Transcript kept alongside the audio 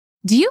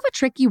Do you have a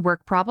tricky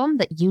work problem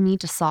that you need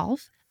to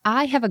solve?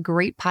 I have a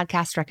great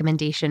podcast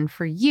recommendation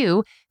for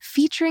you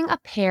featuring a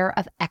pair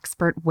of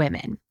expert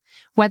women.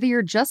 Whether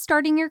you're just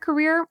starting your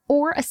career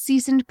or a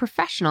seasoned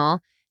professional,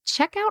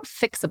 check out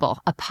Fixable,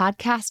 a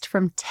podcast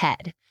from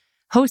TED.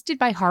 Hosted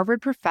by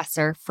Harvard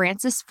professor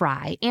Frances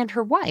Frei and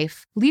her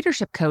wife,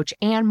 leadership coach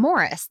Anne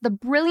Morris, the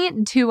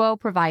brilliant duo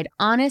provide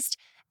honest,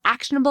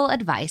 actionable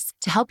advice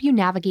to help you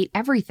navigate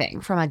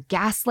everything from a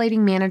gaslighting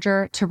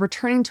manager to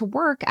returning to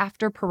work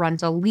after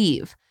parental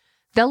leave.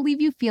 They'll leave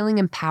you feeling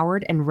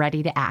empowered and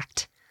ready to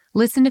act.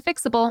 Listen to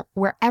Fixable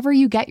wherever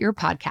you get your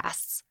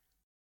podcasts.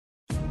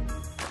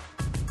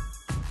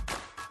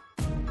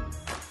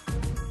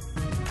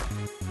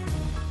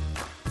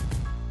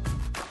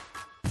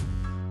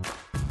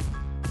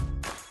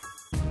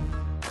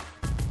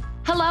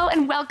 Hello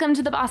and welcome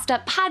to the Bossed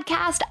Up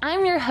Podcast.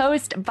 I'm your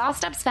host,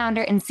 Bossed Up's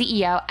founder and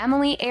CEO,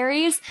 Emily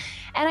Aries,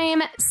 and I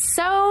am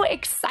so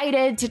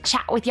excited to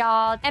chat with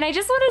y'all. And I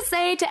just want to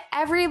say to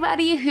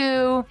everybody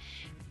who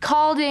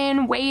called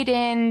in, weighed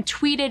in,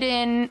 tweeted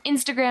in,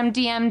 Instagram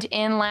DM'd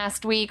in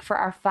last week for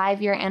our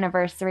 5-year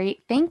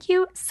anniversary, thank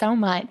you so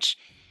much.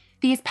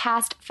 These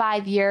past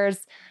 5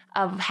 years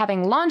of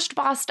having launched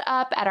Bossed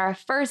Up at our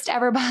first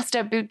ever Bossed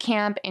Up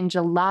Bootcamp in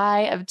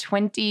July of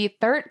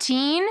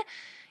 2013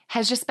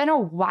 has just been a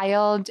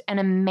wild and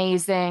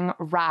amazing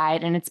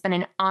ride. And it's been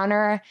an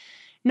honor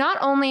not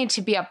only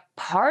to be a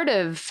part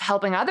of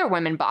helping other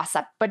women boss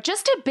up, but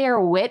just to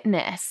bear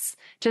witness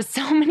to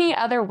so many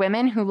other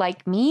women who,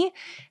 like me,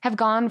 have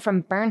gone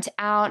from burnt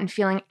out and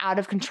feeling out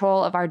of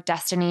control of our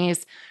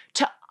destinies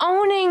to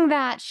owning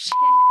that shit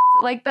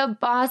like the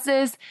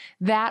bosses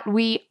that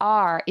we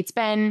are. It's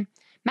been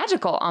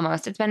magical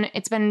almost. It's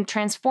been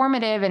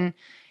transformative, and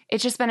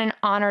it's just been an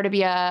honor to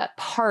be a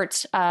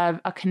part of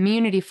a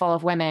community full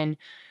of women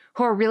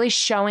who are really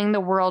showing the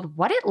world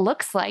what it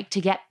looks like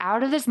to get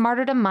out of this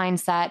martyrdom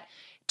mindset,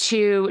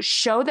 to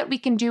show that we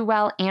can do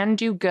well and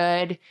do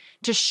good,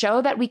 to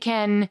show that we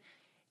can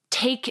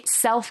take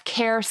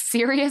self-care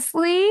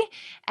seriously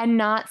and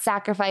not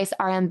sacrifice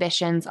our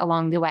ambitions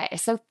along the way.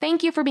 So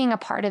thank you for being a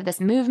part of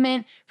this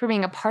movement, for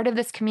being a part of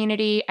this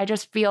community. I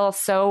just feel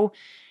so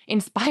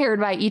inspired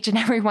by each and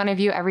every one of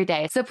you every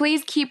day. So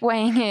please keep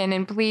weighing in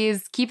and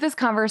please keep this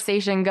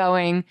conversation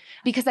going,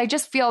 because I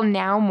just feel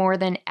now more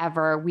than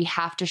ever, we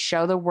have to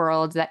show the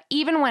world that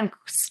even when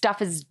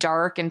stuff is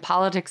dark and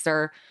politics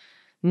are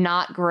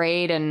not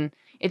great and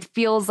it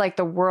feels like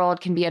the world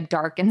can be a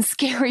dark and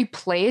scary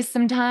place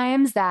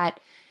sometimes,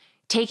 that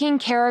taking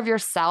care of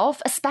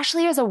yourself,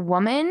 especially as a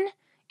woman,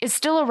 is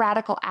still a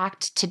radical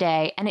act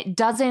today, and it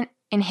doesn't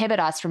inhibit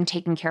us from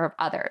taking care of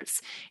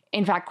others.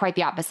 In fact, quite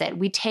the opposite.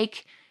 We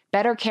take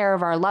better care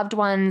of our loved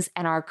ones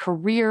and our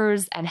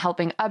careers and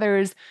helping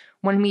others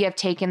when we have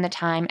taken the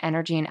time,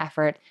 energy, and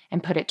effort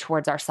and put it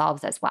towards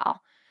ourselves as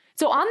well.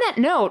 So on that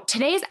note,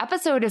 today's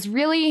episode is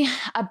really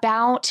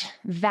about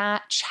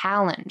that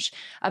challenge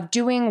of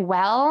doing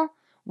well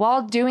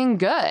while doing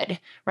good,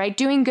 right?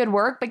 Doing good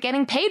work, but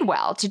getting paid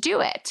well to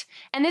do it.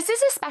 And this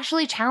is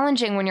especially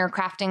challenging when you're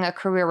crafting a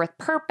career with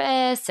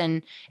purpose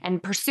and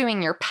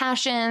pursuing your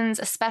passions,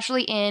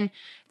 especially in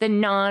the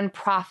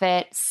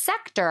nonprofit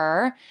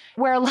sector,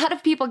 where a lot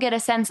of people get a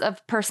sense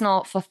of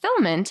personal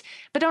fulfillment,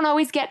 but don't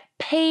always get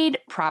paid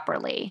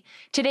properly.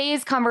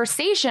 Today's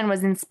conversation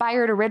was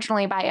inspired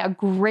originally by a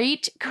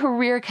great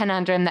career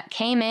conundrum that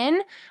came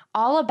in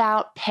all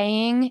about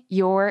paying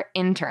your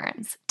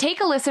interns.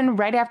 Take a listen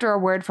right after a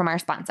word from our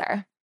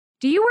sponsor.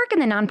 Do you work in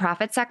the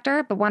nonprofit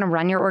sector but want to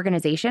run your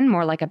organization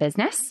more like a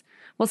business?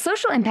 Well,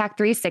 Social Impact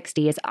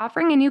 360 is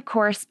offering a new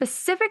course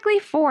specifically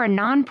for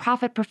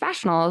nonprofit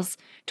professionals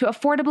to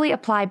affordably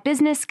apply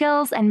business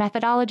skills and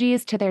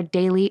methodologies to their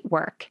daily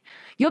work.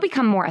 You'll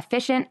become more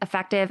efficient,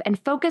 effective, and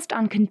focused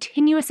on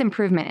continuous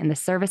improvement in the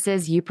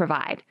services you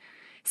provide.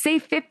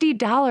 Save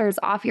 $50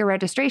 off your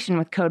registration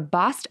with code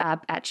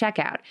BOSSEDUP at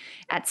checkout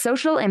at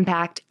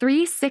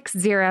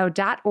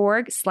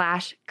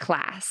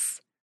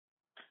socialimpact360.org/class.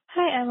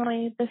 Hi,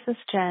 Emily. This is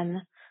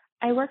Jen.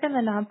 I work in the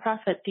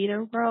nonprofit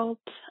theater world,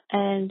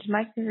 and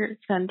my career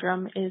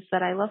conundrum is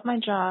that I love my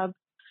job.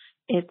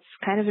 It's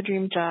kind of a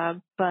dream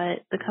job,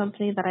 but the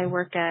company that I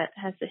work at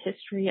has a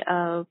history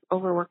of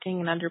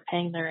overworking and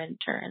underpaying their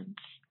interns.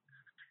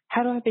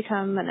 How do I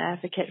become an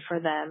advocate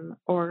for them,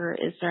 or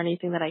is there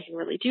anything that I can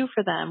really do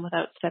for them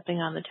without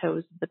stepping on the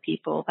toes of the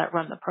people that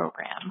run the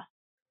program?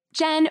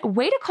 Jen,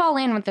 way to call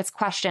in with this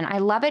question. I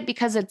love it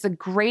because it's a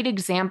great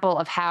example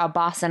of how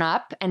bossing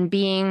up and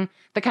being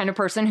the kind of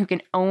person who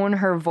can own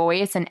her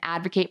voice and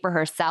advocate for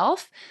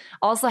herself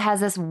also has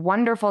this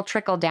wonderful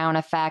trickle-down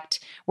effect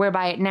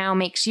whereby it now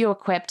makes you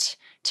equipped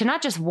to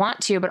not just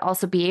want to, but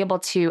also be able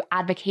to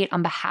advocate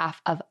on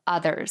behalf of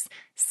others.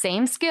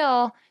 Same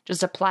skill,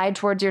 just applied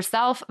towards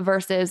yourself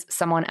versus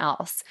someone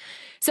else.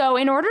 So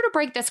in order to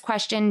break this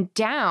question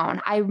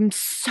down, I'm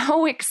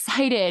so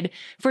excited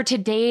for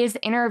today's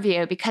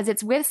interview because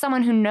it's with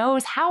someone who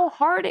knows how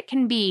hard it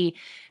can be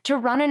to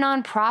run a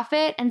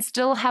nonprofit and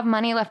still have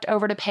money left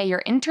over to pay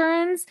your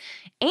interns.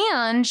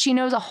 And she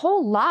knows a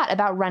whole lot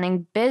about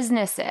running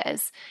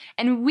businesses.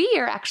 And we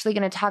are actually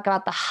going to talk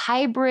about the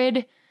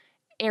hybrid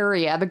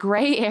area, the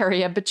gray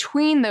area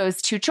between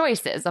those two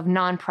choices of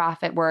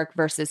nonprofit work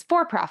versus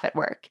for-profit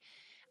work.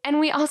 And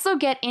we also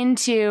get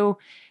into,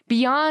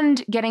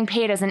 beyond getting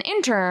paid as an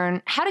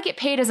intern, how to get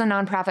paid as a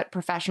nonprofit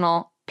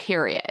professional,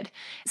 period.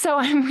 So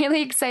I'm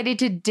really excited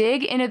to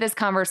dig into this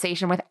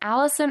conversation with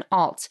Allison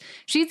Alt.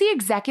 She's the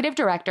executive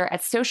director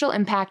at Social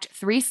Impact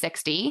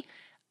 360,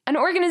 an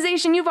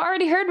organization you've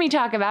already heard me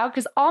talk about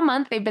because all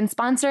month they've been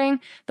sponsoring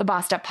the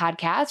Bossed Up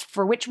podcast,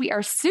 for which we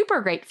are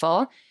super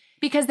grateful,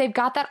 because they've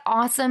got that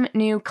awesome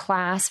new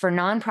class for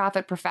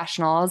nonprofit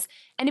professionals.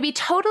 And to be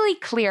totally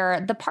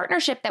clear, the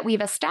partnership that we've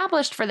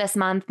established for this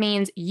month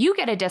means you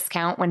get a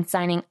discount when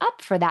signing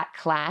up for that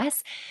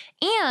class,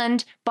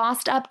 and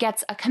Bossed Up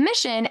gets a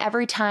commission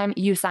every time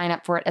you sign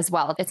up for it as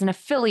well. It's an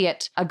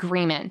affiliate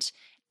agreement.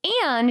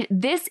 And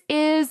this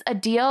is a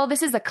deal,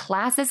 this is a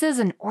class, this is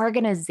an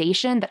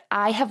organization that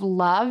I have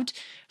loved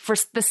for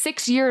the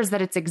 6 years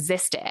that it's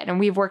existed. And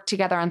we've worked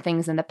together on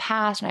things in the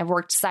past, and I've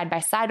worked side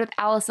by side with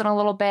Allison a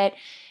little bit.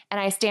 And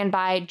I stand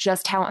by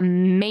just how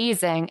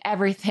amazing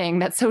everything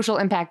that Social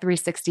Impact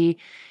 360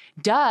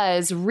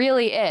 does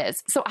really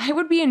is. So I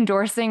would be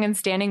endorsing and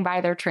standing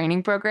by their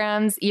training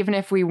programs, even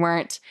if we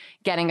weren't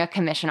getting a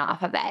commission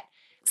off of it.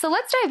 So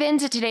let's dive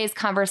into today's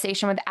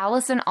conversation with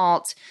Allison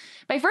Alt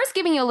by first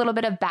giving you a little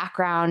bit of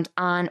background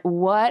on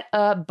what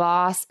a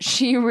boss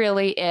she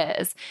really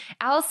is.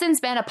 Allison's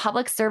been a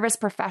public service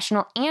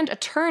professional and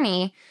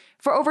attorney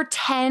for over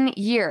 10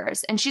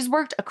 years, and she's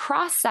worked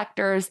across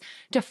sectors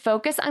to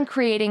focus on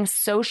creating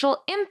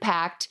social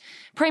impact,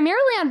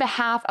 primarily on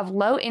behalf of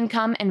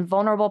low-income and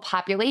vulnerable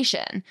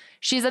population.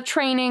 She's a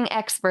training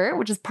expert,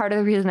 which is part of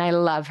the reason I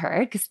love her,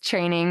 because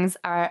trainings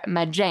are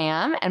my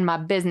jam and my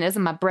business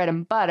and my bread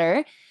and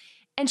butter.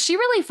 And she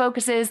really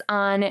focuses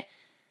on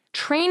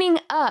training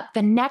up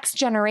the next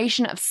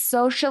generation of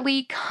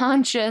socially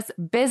conscious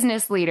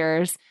business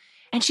leaders.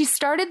 And she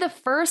started the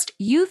first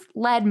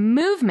youth-led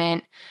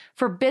movement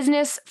for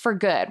business for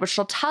good, which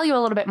she'll tell you a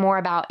little bit more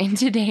about in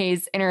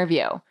today's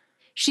interview.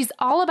 She's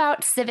all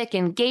about civic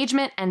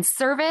engagement and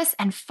service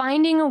and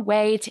finding a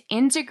way to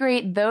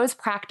integrate those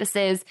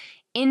practices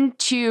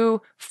into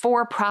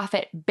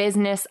for-profit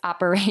business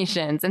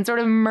operations and sort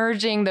of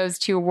merging those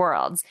two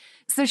worlds.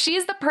 So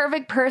she's the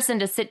perfect person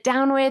to sit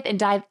down with and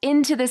dive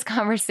into this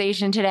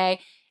conversation today.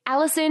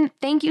 Allison,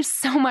 thank you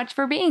so much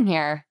for being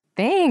here.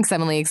 Thanks,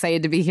 Emily.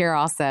 Excited to be here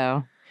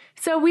also.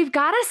 So we've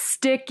got a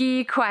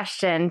sticky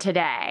question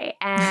today,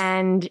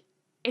 and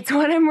it's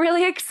what I'm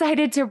really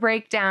excited to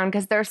break down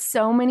because there's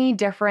so many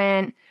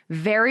different,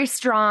 very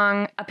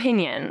strong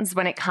opinions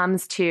when it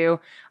comes to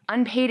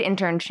unpaid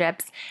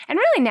internships and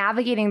really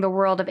navigating the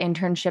world of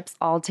internships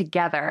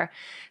altogether.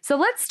 So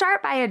let's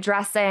start by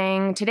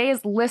addressing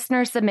today's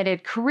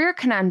listener-submitted career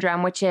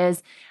conundrum, which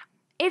is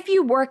if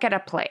you work at a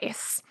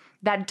place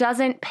that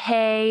doesn't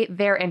pay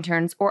their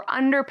interns or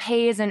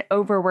underpays and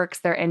overworks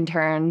their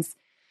interns,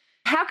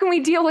 how can we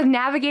deal with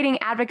navigating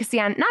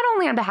advocacy on not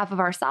only on behalf of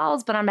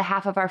ourselves, but on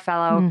behalf of our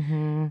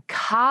fellow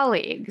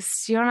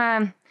colleagues? Do you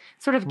want to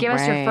sort of give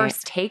us your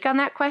first take on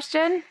that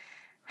question?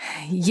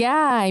 Yeah,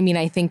 I mean,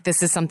 I think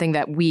this is something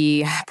that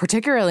we,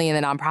 particularly in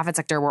the nonprofit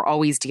sector, we're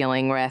always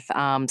dealing with,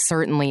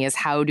 certainly is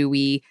how do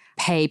we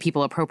pay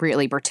people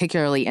appropriately,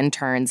 particularly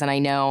interns. And I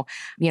know,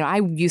 I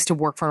used to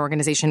work for an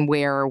organization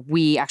where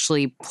we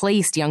actually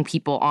placed young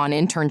people on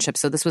internships.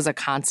 So this was a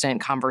constant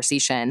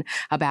conversation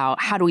about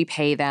how do we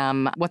pay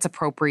them, what's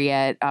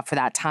appropriate for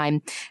that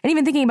time. And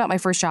even thinking about my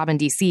first job in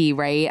DC,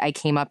 right? I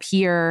came up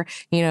here,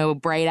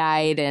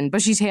 bright-eyed and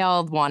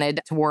bushy-tailed,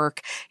 wanted to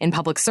work in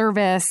public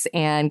service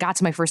and got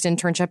to my first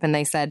internship and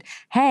they said,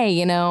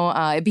 hey,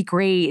 it'd be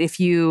great if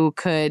you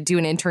could do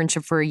an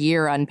internship for a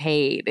year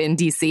unpaid in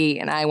DC.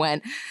 And I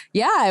went,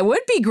 yeah, it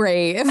would be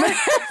great if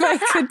I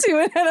could do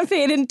an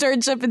unpaid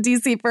internship in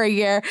DC for a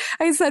year.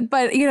 I said,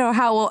 but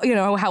how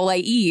will I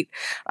eat?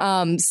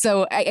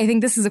 So I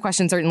think this is a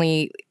question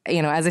certainly,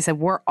 as I said,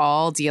 we're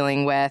all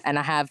dealing with, and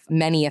I have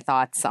many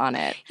thoughts on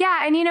it.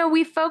 Yeah. And,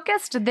 we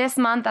focused this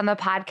month on the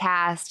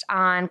podcast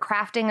on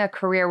crafting a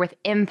career with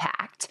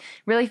impact,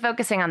 really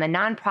focusing on the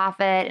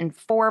nonprofit and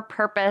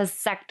for-purpose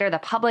sector, the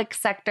public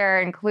sector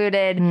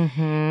included.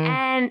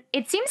 And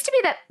it seems to be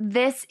that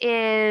this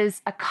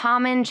is a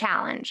common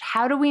challenge.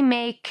 How do we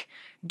make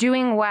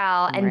doing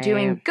well and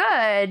doing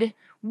good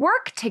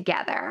work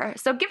together?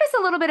 So give us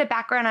a little bit of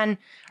background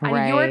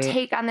on your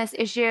take on this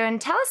issue and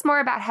tell us more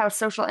about how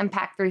Social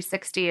Impact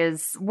 360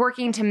 is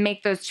working to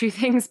make those two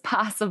things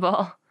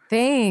possible.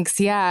 Thanks.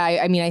 Yeah.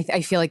 I mean,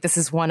 I feel like this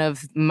is one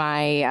of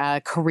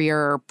my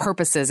career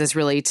purposes is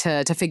really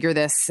to figure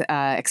this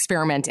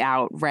experiment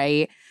out,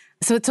 right?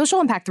 So at Social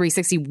Impact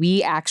 360,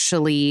 we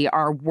actually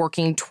are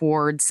working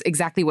towards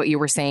exactly what you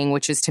were saying,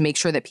 which is to make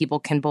sure that people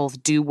can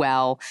both do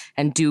well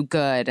and do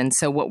good. And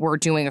so what we're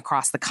doing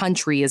across the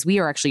country is we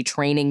are actually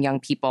training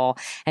young people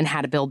in how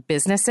to build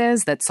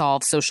businesses that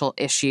solve social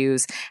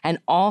issues. And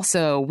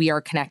also we are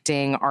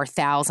connecting our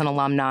 1,000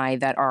 alumni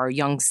that are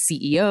young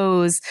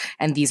CEOs,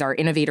 and these are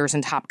innovators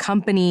in top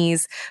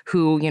companies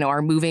who,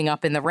 are moving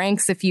up in the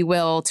ranks, if you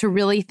will, to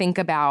really think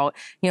about,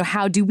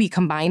 how do we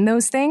combine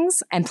those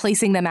things and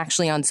placing them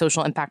actually on social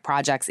impact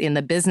projects in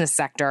the business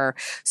sector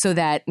so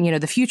that,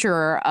 the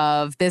future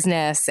of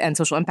business and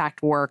social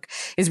impact work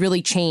is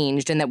really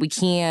changed and that we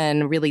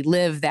can really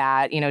live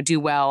that, do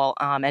well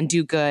and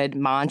do good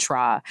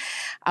mantra.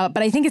 But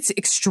I think it's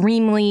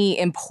extremely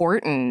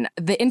important.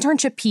 The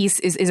internship piece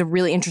is a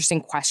really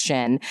interesting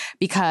question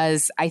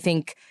because I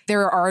think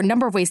there are a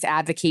number of ways to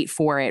advocate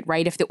for it,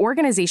 right? If the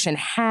organization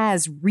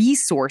has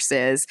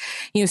resources,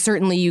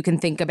 certainly you can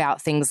think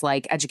about things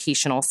like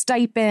educational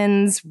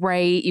stipends,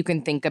 right? You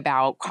can think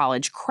about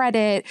college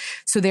credit.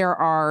 So there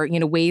are,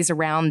 ways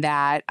around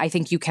that. I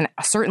think you can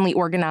certainly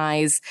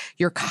organize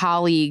your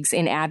colleagues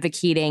in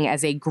advocating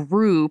as a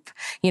group,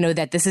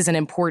 that this is an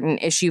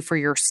important issue for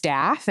your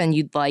staff and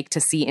you'd like to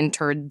see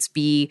interns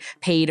be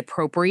paid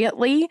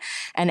appropriately.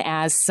 And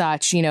as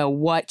such,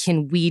 what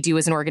can we do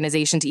as an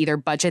organization to either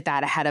budget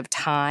that ahead of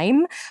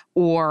time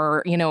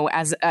or,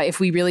 as if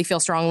we really feel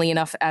strongly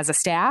enough as a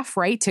staff,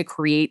 right, to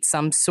create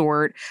some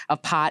sort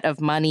of pot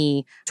of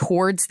money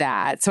towards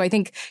that. So I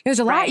think there's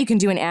a lot you can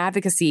do in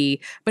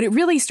advocacy, but it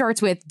really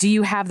starts with, do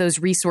you have those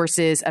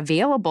resources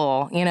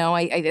available?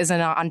 I as a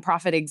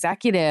nonprofit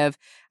executive,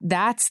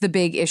 that's the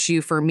big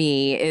issue for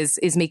me is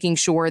making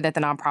sure that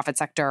the nonprofit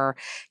sector,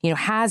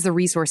 has the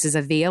resources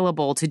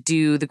available to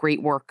do the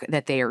great work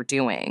that they are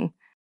doing.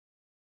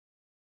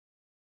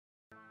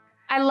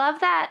 I love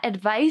that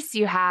advice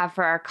you have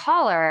for our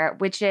caller,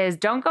 which is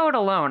don't go it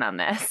alone on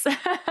this,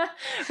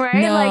 right?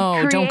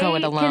 No, don't go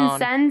it alone.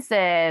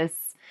 Consensus,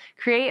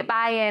 create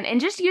buy-in,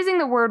 and just using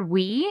the word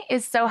we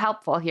is so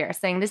helpful here,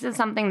 saying this is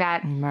something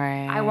that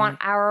I want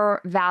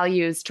our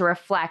values to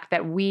reflect,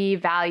 that we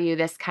value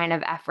this kind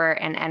of effort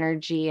and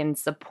energy and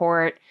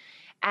support.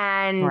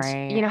 And,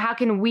 how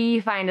can we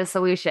find a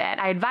solution?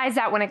 I advise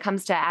that when it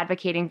comes to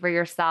advocating for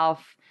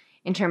yourself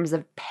in terms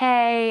of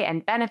pay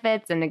and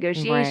benefits and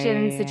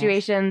negotiation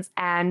situations,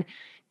 and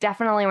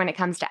definitely when it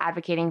comes to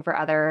advocating for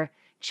other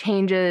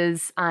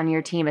changes on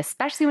your team,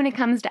 especially when it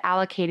comes to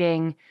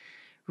allocating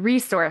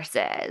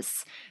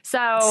resources.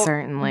 So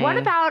certainly, what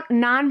about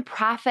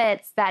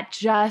nonprofits that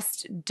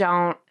just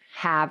don't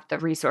have the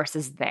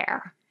resources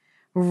there?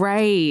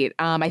 Right.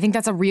 I think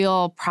that's a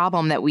real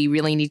problem that we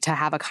really need to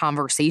have a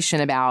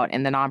conversation about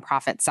in the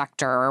nonprofit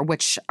sector,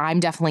 which I'm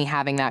definitely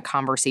having that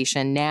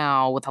conversation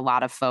now with a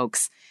lot of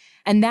folks.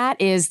 And that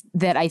is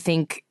that I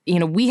think,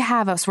 we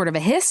have a sort of a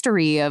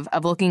history of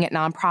looking at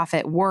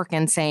nonprofit work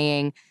and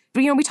saying,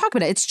 we talk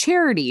about it. It's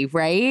charity,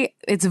 right?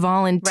 It's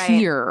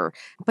volunteer. Right.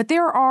 But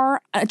there are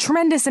a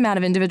tremendous amount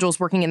of individuals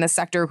working in this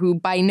sector who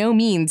by no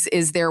means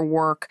is their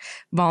work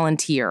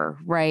volunteer,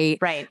 right?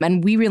 Right.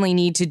 And we really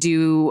need to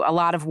do a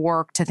lot of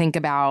work to think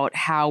about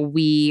how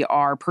we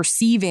are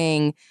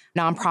perceiving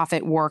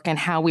nonprofit work and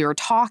how we are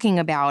talking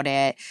about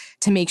it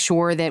to make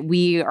sure that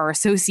we are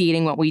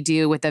associating what we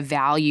do with the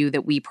value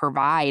that we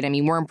provide. I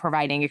mean, we're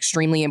providing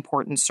extremely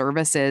important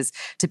services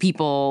to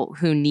people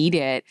who need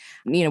it.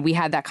 We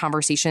had that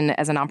conversation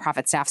as a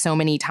nonprofit staff so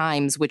many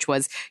times, which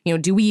was,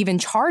 do we even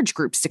charge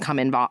groups to come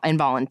and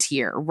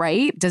volunteer,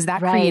 right? Does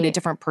that create a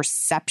different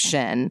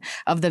perception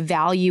of the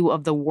value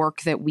of the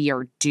work that we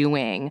are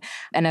doing?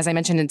 And as I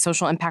mentioned in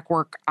social impact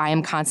work, I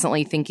am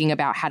constantly thinking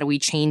about how do we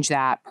change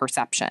that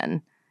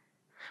perception?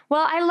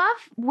 Well, I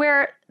love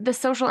where the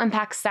social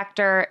impact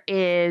sector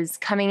is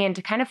coming in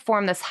to kind of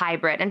form this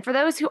hybrid. And for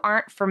those who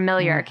aren't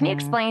familiar, can you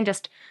explain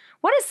just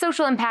what does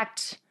social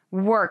impact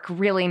work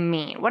really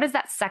mean? What is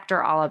that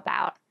sector all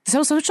about?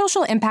 So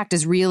social impact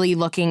is really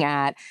looking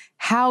at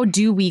how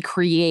do we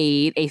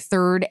create a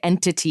third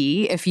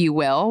entity, if you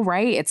will,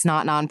 right? It's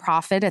not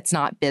nonprofit, it's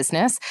not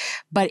business,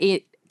 but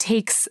it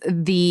takes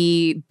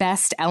the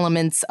best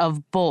elements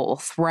of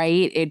both,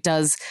 right? It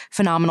does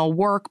phenomenal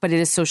work, but it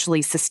is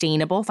socially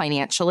sustainable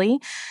financially.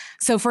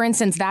 So for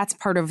instance, that's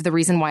part of the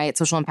reason why at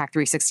Social Impact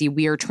 360,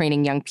 we are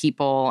training young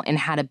people in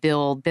how to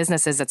build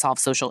businesses that solve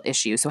social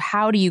issues. So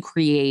how do you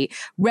create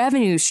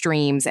revenue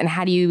streams and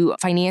how do you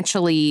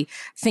financially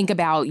think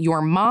about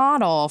your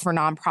model for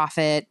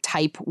nonprofit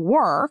type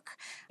work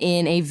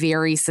in a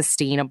very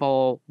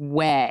sustainable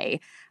way?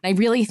 And I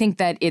really think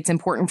that it's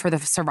important for the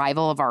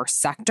survival of our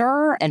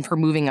sector and for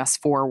moving us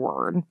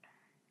forward.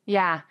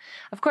 Yeah.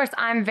 Of course,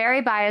 I'm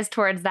very biased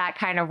towards that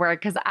kind of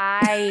work because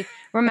I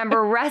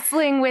remember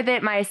wrestling with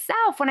it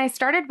myself when I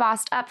started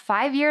Bossed Up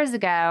 5 years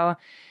ago.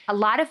 A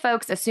lot of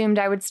folks assumed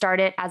I would start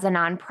it as a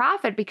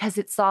nonprofit because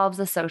it solves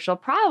a social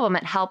problem.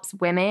 It helps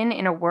women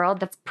in a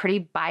world that's pretty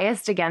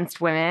biased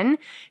against women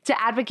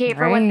to advocate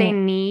for what they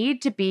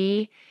need to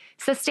be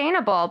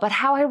sustainable. But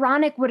how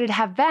ironic would it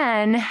have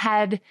been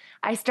had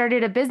I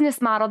started a business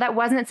model that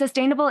wasn't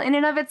sustainable in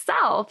and of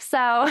itself? So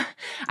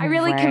I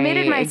really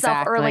committed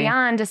myself early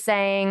on to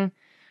saying,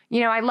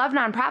 I love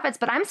nonprofits,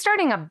 but I'm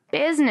starting a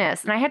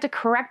business. And I had to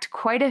correct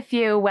quite a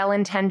few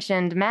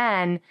well-intentioned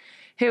men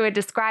who would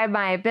describe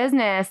my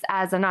business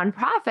as a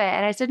nonprofit.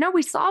 And I said, no,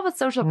 we solve a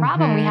social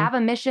problem. We have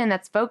a mission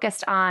that's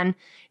focused on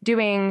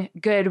doing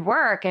good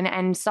work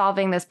and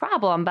solving this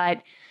problem.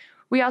 But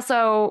we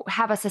also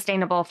have a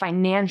sustainable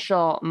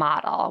financial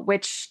model,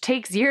 which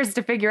takes years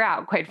to figure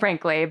out, quite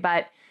frankly.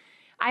 But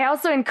I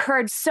also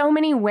encourage so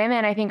many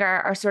women, I think,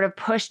 are sort of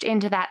pushed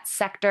into that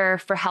sector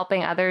for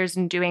helping others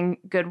and doing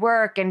good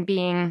work and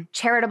being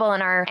charitable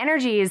in our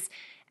energies.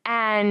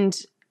 And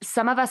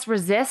some of us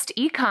resist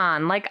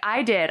econ like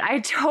I did. I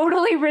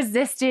totally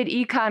resisted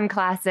econ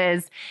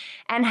classes.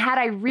 And had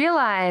I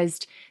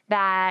realized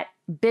that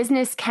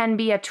business can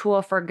be a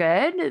tool for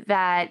good,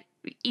 that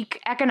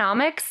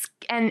economics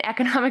and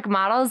economic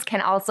models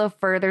can also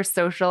further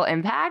social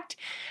impact,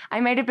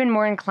 I might have been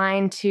more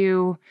inclined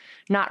to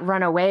not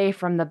run away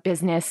from the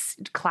business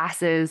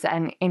classes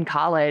and in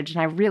college.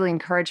 And I really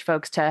encourage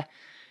folks to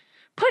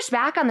push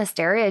back on the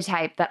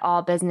stereotype that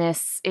all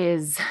business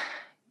is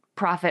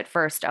profit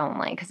first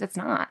only, because it's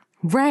not.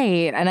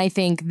 Right. And I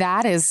think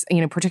that is,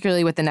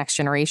 particularly with the next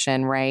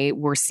generation, right,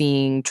 we're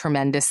seeing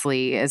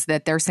tremendously is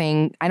that they're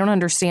saying, I don't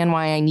understand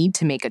why I need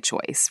to make a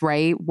choice,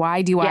 right?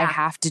 Why do I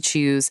have to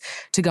choose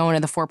to go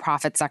into the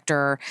for-profit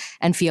sector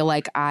and feel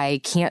like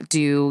I can't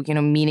do,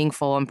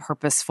 meaningful and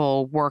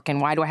purposeful work? And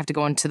why do I have to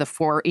go into the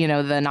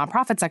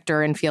nonprofit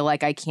sector and feel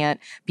like I can't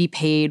be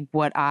paid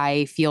what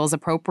I feel is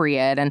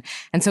appropriate? And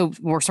so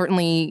we're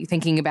certainly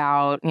thinking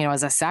about,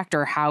 as a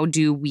sector, how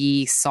do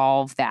we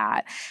solve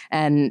that?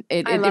 And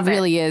it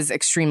really is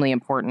extremely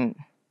important.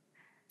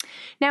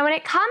 Now, when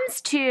it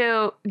comes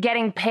to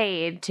getting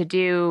paid to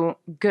do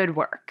good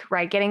work,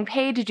 right? Getting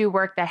paid to do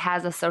work that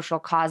has a social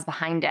cause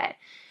behind it.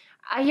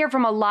 I hear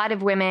from a lot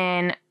of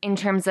women in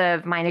terms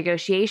of my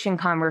negotiation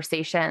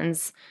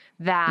conversations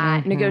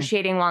that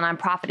negotiating while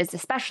nonprofit is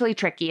especially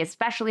tricky,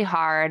 especially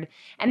hard.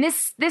 And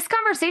this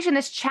conversation,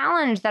 this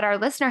challenge that our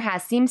listener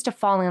has seems to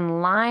fall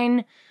in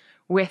line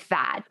with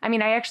that. I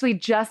mean, I actually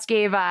just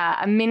gave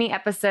a mini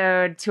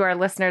episode to our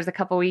listeners a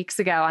couple weeks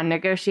ago on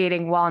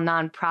negotiating while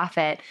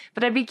nonprofit,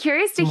 but I'd be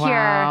curious to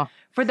hear,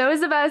 for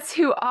those of us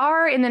who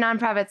are in the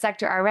nonprofit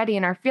sector already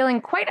and are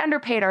feeling quite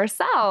underpaid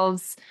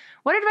ourselves,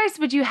 what advice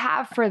would you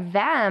have for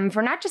them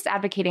for not just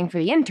advocating for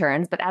the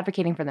interns, but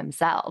advocating for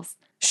themselves?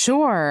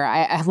 Sure.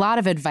 A lot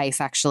of advice,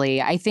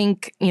 actually. I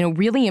think,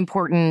 really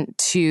important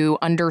to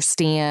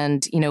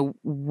understand,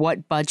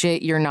 what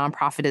budget your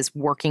nonprofit is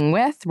working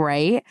with,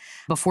 right?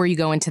 Before you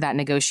go into that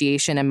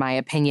negotiation, in my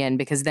opinion,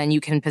 because then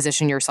you can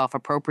position yourself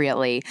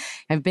appropriately.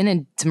 I've been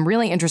in some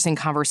really interesting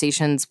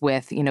conversations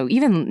with,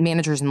 even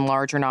managers in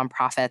larger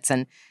nonprofits.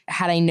 And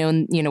had I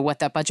known, what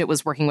that budget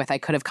was working with, I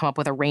could have come up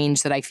with a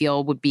range that I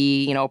feel would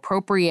be,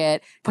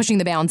 appropriate, pushing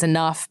the bounds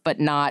enough, but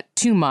not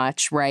too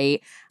much,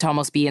 right? To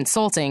almost be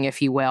insulting, if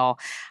you will.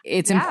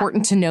 It's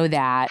important to know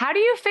that. How do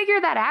you figure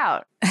that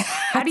out?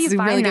 How do you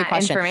find really that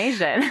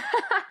information?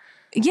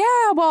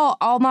 Yeah, well,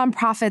 all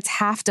nonprofits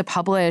have to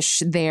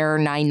publish their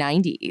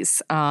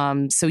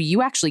 990s. So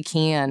you actually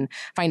can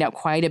find out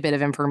quite a bit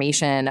of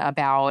information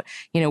about,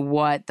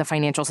 what the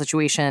financial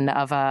situation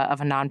of a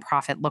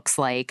nonprofit looks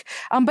like.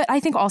 But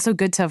I think also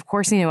good to, of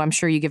course, I'm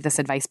sure you give this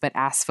advice, but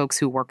ask folks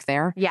who work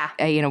there. Yeah.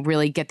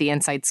 Really get the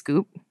inside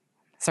scoop.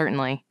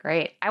 Certainly.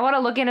 Great. I want to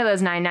look into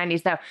those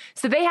 990s, though.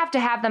 So they have to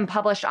have them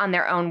published on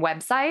their own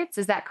websites.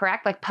 Is that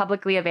correct? Like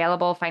publicly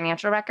available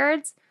financial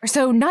records?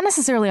 So not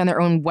necessarily on their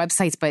own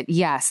websites, but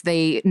yes,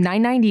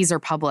 990s are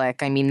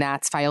public. I mean,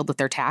 that's filed with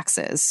their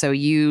taxes. So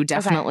you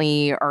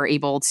definitely are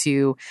able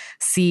to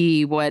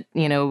see what,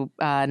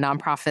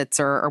 nonprofits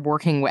are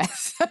working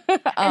with. And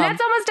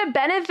that's almost a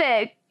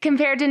benefit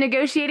compared to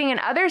negotiating in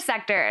other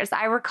sectors.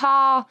 I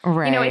recall,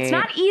 it's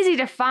not easy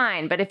to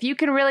find, but if you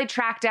can really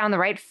track down the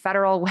right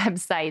federal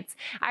websites.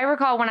 I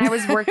recall when I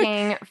was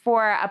working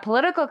for a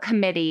political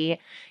committee,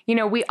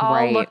 we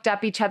all looked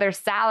up each other's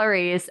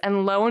salaries,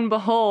 and lo and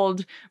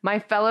behold, my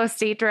fellow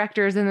state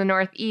directors in the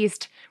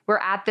Northeast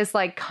were at this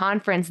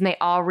conference, and they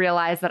all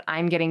realized that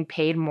I'm getting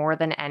paid more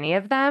than any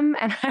of them.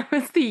 And I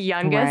was the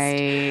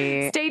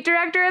youngest state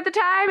director at the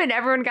time, and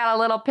everyone got a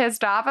little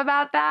pissed off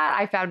about that.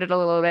 I found it a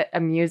little bit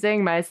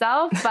amusing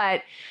myself,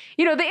 but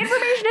the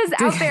information is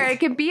out there.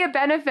 It can be a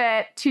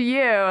benefit to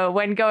you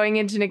when going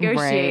into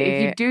negotiate.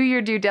 If you do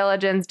your due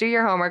diligence, do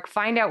your homework,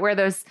 find out where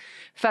those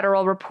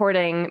federal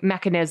reporting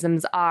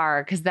mechanisms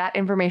are, because that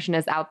information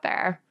is out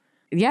there.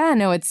 Yeah,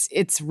 no,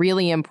 it's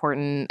really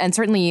important. And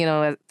certainly,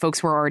 folks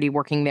who are already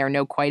working there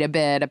know quite a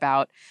bit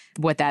about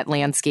what that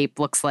landscape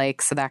looks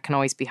like. So that can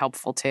always be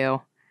helpful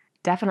too.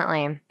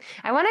 Definitely.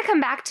 I want to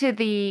come back to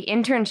the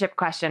internship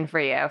question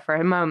for you for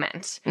a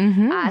moment,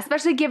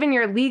 especially given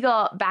your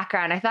legal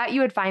background. I thought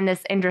you would find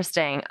this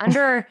interesting.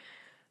 Under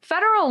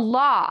federal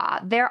law,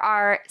 there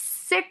are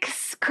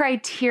 6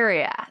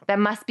 criteria that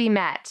must be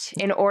met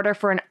in order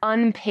for an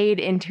unpaid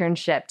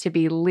internship to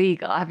be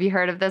legal. Have you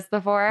heard of this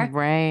before?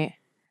 Right.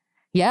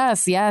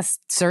 Yes,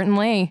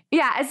 certainly.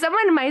 Yeah, as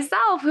someone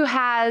myself who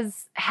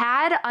has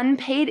had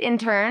unpaid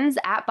interns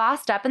at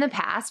Bossed Up in the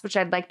past, which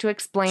I'd like to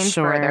explain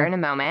further in a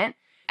moment,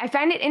 I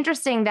find it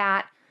interesting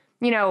that,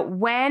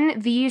 when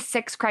these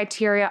 6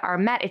 criteria are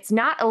met, it's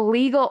not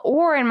illegal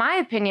or, in my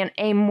opinion,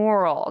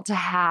 amoral to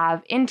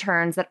have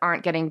interns that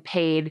aren't getting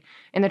paid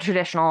in the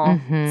traditional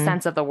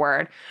sense of the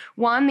word.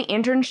 1, the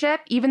internship,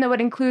 even though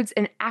it includes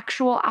an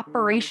actual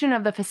operation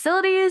of the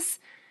facilities,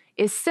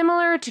 is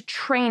similar to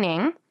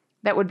training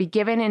that would be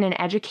given in an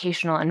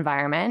educational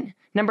environment.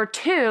 Number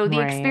 2,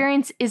 the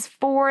experience is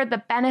for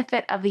the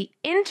benefit of the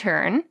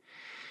intern.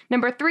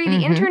 Number 3,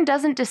 the intern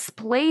doesn't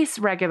displace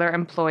regular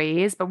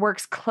employees, but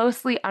works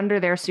closely under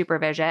their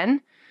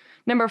supervision.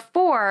 Number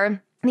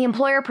 4, the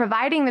employer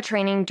providing the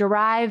training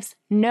derives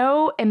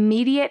no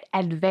immediate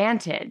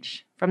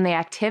advantage from the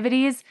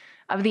activities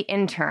of the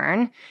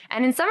intern.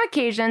 And in some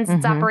occasions,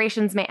 its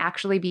operations may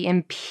actually be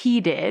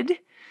impeded.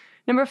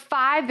 Number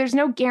 5, there's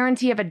no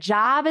guarantee of a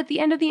job at the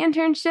end of the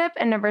internship.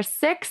 And number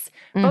 6,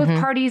 both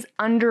parties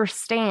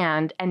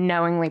understand and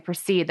knowingly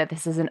proceed that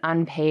this is an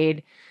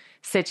unpaid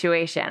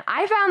situation.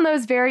 I found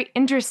those very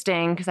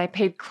interesting because I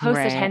paid close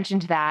attention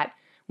to that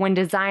when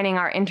designing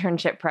our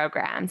internship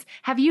programs.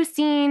 Have you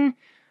seen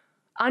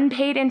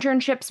unpaid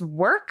internships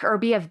work or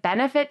be of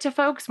benefit to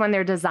folks when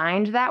they're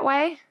designed that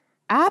way?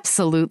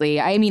 Absolutely.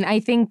 I mean, I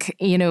think,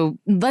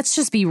 let's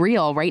just be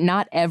real, right?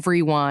 Not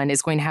everyone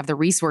is going to have the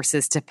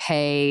resources to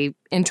pay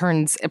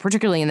interns,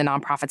 particularly in the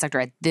nonprofit sector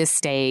at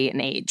this day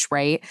and age,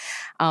 right?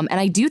 And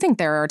I do think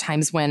there are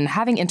times when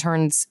having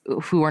interns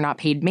who are not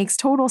paid makes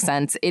total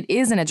sense. It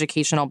is an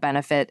educational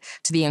benefit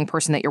to the young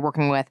person that you're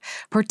working with,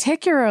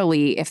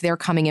 particularly if they're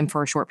coming in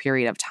for a short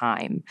period of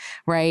time,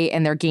 right?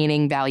 And they're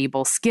gaining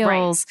valuable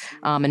skills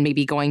and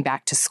maybe going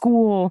back to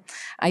school.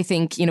 I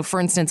think,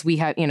 for instance, we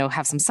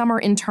have some summer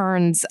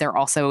interns. They're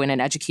also in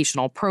an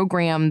educational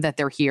program that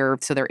they're here.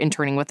 So they're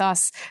interning with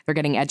us. They're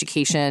getting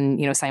education,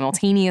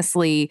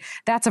 simultaneously.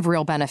 That's of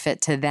real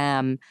benefit to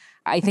them.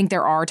 I think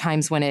there are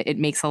times when it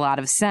makes a lot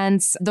of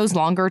sense. Those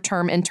longer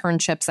term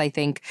internships, I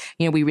think,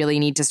 we really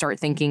need to start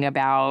thinking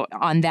about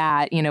on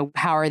that,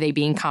 how are they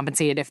being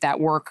compensated if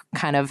that work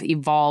kind of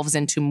evolves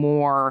into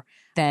more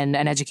than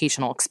an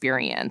educational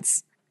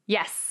experience?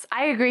 Yes,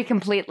 I agree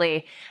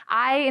completely.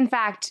 I, in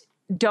fact,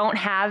 don't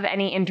have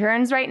any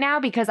interns right now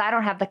because I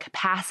don't have the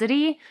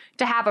capacity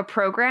to have a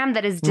program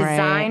that is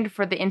designed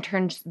for the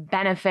intern's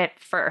benefit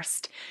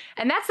first.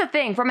 And that's the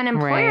thing. From an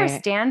employer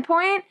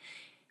standpoint,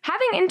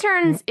 having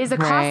interns is a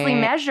costly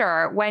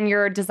measure when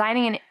you're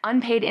designing an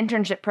unpaid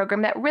internship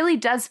program that really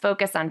does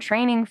focus on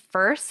training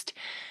first,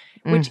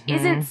 which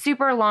isn't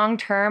super long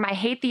term. I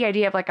hate the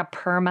idea of like a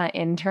perma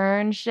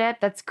internship.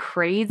 That's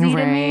crazy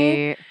to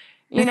me.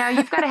 You've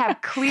got to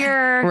have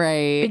clear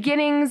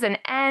beginnings and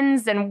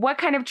ends and what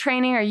kind of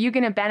training are you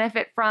going to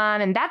benefit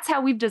from? And that's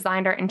how we've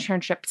designed our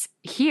internships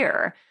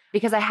here,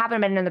 because I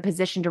haven't been in the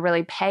position to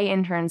really pay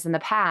interns in the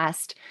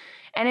past.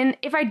 And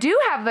if I do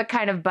have the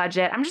kind of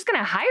budget, I'm just going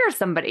to hire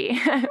somebody,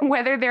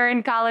 whether they're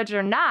in college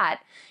or not,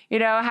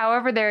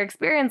 however their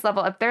experience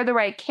level, if they're the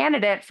right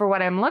candidate for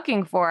what I'm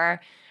looking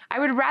for, I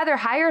would rather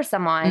hire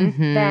someone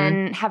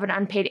than have an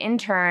unpaid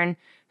intern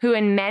who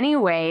in many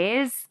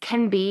ways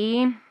can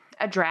be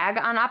a drag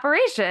on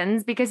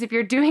operations, because if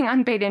you're doing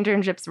unpaid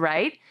internships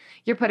right,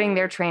 you're putting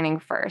their training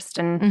first.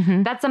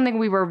 And that's something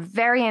we were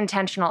very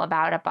intentional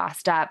about at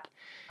Bossed Up,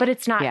 but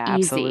it's not easy.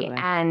 Absolutely.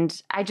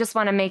 And I just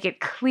want to make it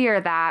clear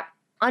that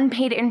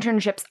unpaid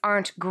internships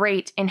aren't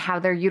great in how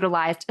they're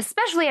utilized,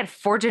 especially at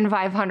Fortune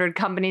 500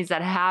 companies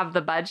that have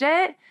the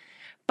budget.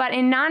 But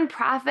in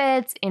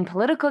nonprofits, in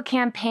political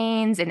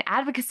campaigns, in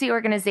advocacy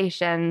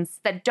organizations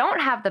that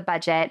don't have the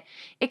budget,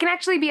 it can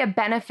actually be a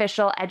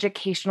beneficial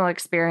educational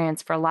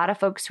experience for a lot of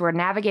folks who are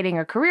navigating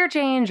a career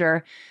change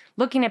or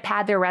looking to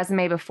pad their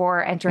resume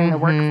before entering the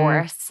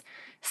workforce.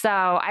 So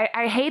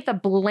I hate the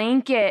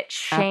blanket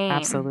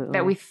shame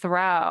that we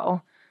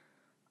throw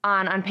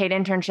on unpaid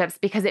internships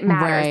because it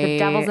matters. The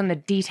devil's in the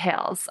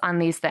details on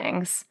these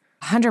things.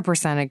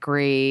 100%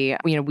 agree.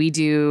 We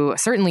do,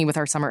 certainly with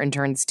our summer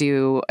interns,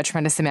 do a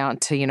tremendous amount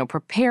to,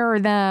 prepare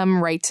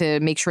them, right, to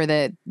make sure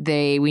that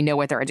we know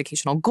what their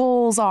educational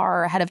goals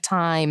are ahead of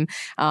time,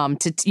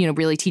 to,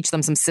 really teach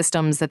them some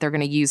systems that they're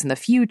going to use in the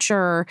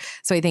future.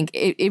 So I think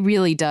it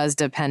really does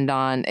depend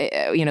on,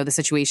 the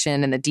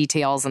situation and the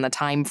details and the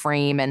time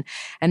frame. And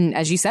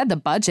as you said, the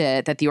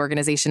budget that the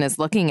organization is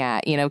looking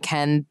at,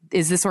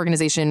 is this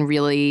organization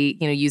really,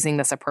 using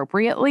this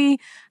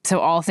appropriately? So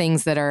all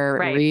things that are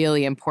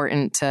really important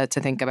to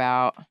think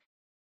about.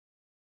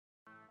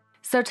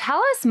 So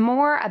tell us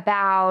more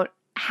about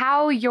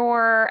how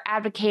you're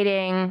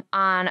advocating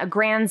on a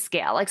grand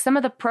scale, like some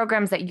of the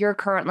programs that you're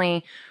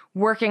currently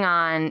working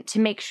on to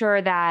make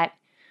sure that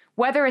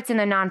whether it's in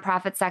the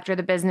nonprofit sector,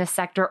 the business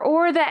sector,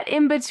 or that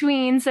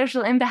in-between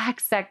social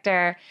impact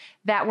sector,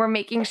 that we're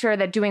making sure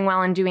that doing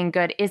well and doing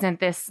good isn't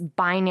this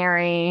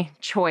binary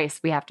choice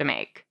we have to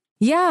make.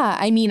 Yeah,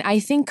 I mean, I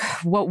think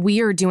what we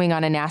are doing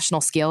on a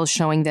national scale is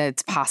showing that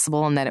it's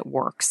possible and that it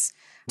works.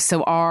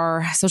 So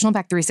our Social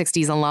Impact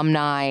 360's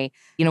alumni,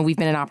 we've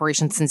been in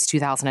operation since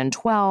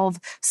 2012.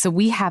 So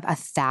we have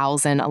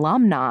 1,000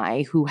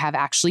 alumni who have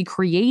actually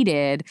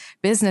created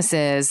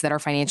businesses that are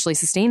financially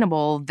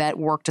sustainable that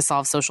work to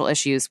solve social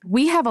issues.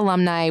 We have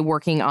alumni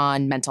working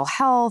on mental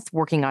health,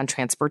 working on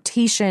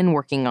transportation,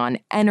 working on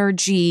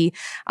energy.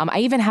 I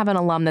even have an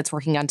alum that's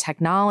working on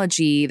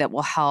technology that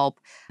will help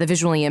the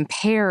visually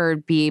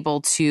impaired be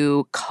able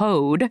to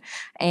code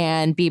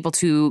and be able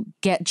to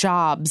get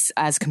jobs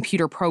as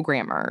computer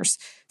programmers.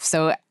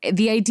 So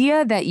the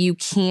idea that you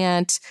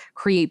can't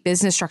create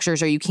business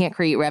structures or you can't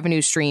create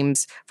revenue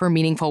streams for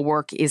meaningful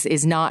work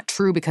is not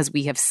true, because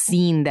we have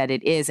seen that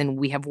it is, and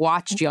we have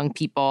watched young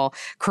people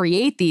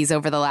create these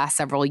over the last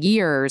several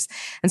years.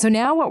 And so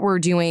now what we're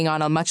doing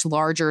on a much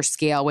larger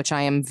scale, which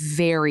I am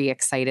very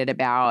excited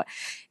about,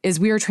 is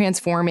we are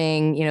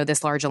transforming,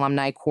 this large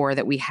alumni core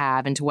that we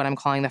have into what I'm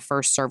calling the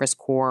first service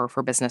core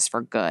for business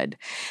for good.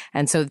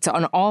 And so it's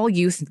an all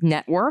youth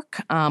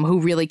network who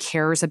really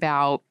cares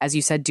about, as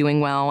you said, doing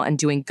well and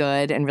doing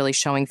good and really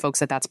showing folks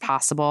that that's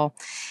possible.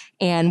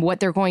 And what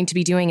they're going to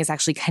be doing is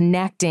actually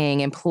connecting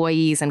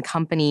employees and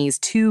companies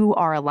to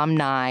our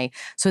alumni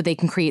so they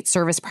can create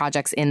service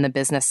projects in the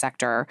business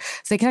sector.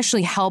 So they can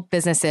actually help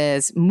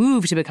businesses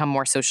move to become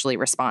more socially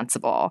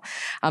responsible.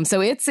 So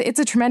it's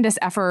a tremendous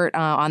effort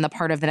on the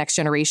part of the next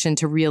generation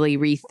to really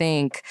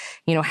rethink,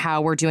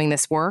 how we're doing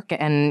this work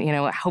and,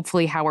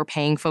 hopefully how we're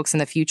paying folks in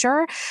the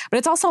future. But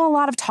it's also a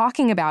lot of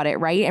talking about it,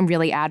 right? And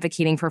really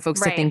advocating for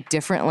folks to think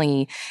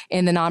differently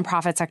in the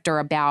nonprofit sector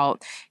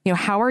about,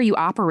 how are you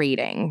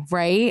operating?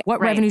 Right?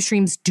 What revenue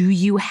streams do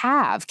you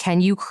have? Can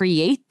you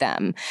create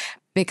them?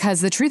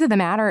 Because the truth of the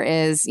matter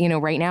is,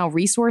 right now,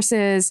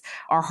 resources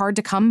are hard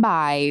to come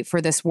by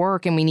for this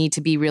work, and we need to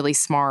be really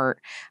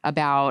smart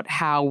about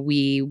how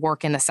we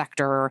work in the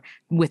sector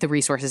with the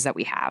resources that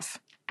we have.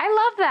 I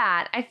love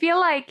that. I feel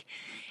like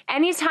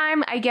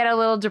anytime I get a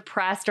little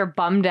depressed or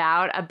bummed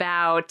out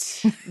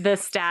about the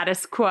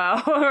status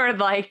quo or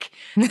like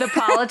the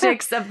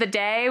politics of the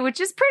day, which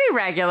is pretty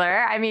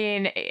regular. I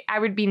mean, I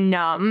would be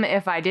numb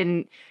if I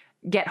didn't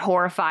get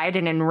horrified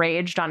and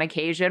enraged on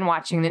occasion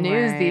watching the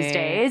news these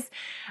days.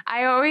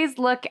 I always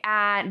look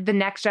at the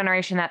next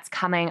generation that's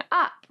coming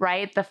up,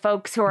 right? The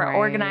folks who are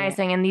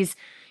organizing and these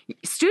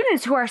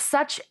students who are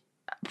such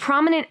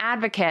prominent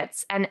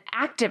advocates and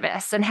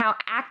activists, and how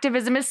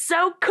activism is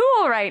so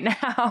cool right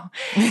now.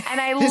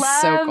 And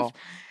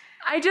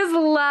I just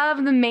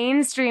love the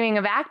mainstreaming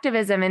of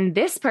activism in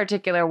this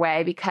particular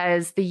way,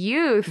 because the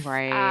youth,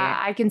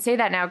 I can say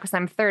that now because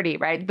I'm 30,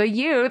 right? The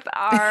youth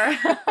are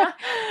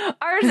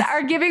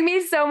giving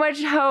me so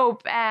much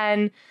hope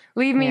and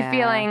leave me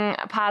feeling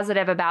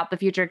positive about the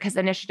future, because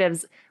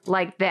initiatives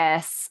like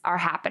this are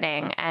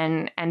happening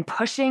and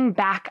pushing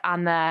back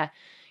on the,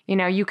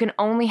 you can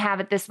only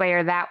have it this way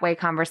or that way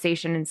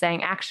conversation, and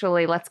saying,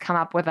 actually, let's come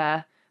up with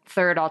a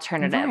third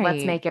alternative.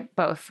 Let's make it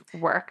both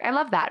work. I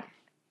love that.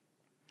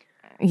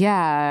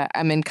 Yeah,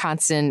 I'm in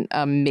constant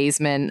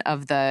amazement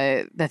of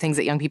the things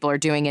that young people are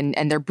doing,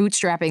 and they're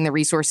bootstrapping the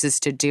resources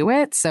to do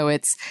it. So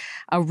it's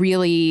a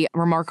really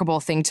remarkable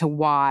thing to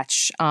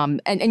watch.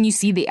 And you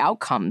see the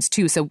outcomes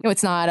too. So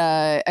it's not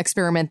a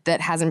experiment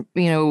that hasn't,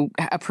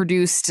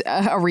 produced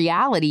a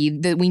reality,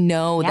 that we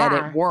know that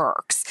it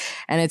works.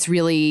 And it's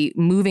really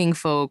moving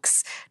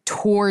folks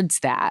towards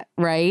that,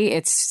 right?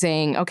 It's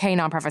saying, okay,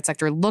 nonprofit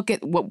sector, look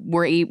at what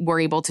we're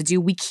able to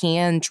do. We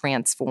can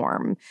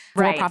transform.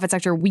 For-profit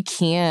sector, we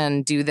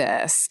can do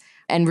this.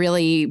 And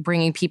really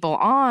bringing people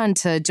on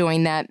to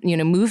join that,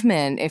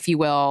 movement, if you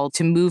will,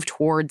 to move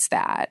towards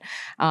that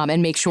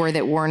and make sure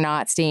that we're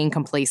not staying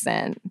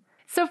complacent.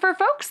 So for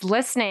folks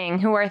listening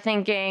who are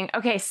thinking,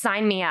 okay,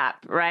 sign me up,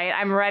 right?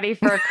 I'm ready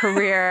for a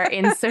career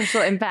in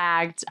social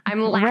impact.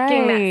 I'm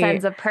lacking that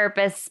sense of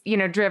purpose,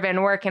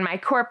 driven work in my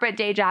corporate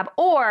day job.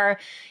 Or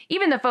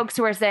even the folks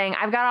who are saying,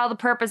 I've got all the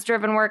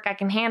purpose-driven work I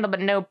can handle, but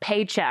no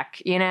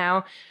paycheck,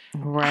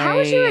 How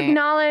would you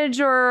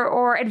acknowledge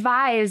or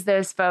advise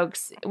those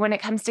folks when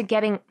it comes to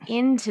getting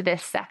into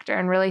this sector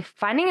and really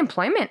finding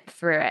employment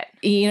through it?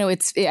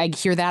 I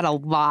hear that a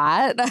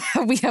lot.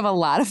 We have a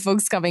lot of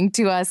folks coming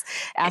to us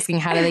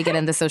asking, how do they get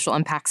in the social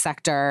impact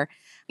sector?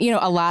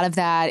 A lot of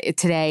that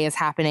today is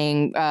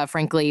happening,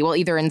 frankly,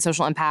 either in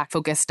social impact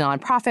focused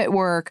nonprofit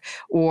work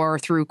or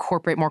through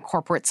more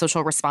corporate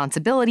social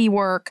responsibility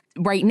work.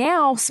 Right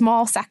now,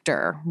 small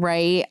sector,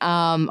 right?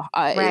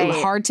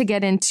 Hard to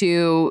get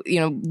into,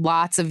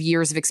 lots of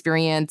years of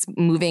experience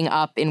moving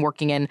up and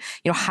working in,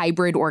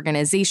 hybrid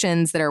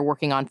organizations that are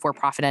working on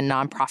for-profit and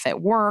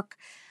nonprofit work.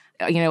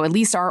 at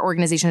least our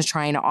organization is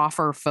trying to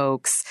offer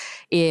folks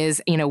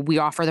is, we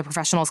offer the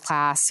professionals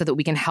class so that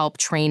we can help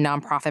train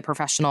nonprofit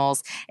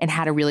professionals and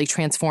how to really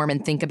transform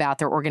and think about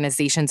their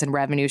organizations and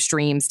revenue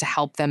streams to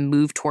help them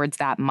move towards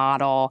that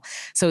model.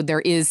 So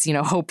there is,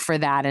 hope for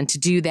that. And to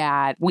do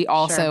that, we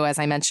also, as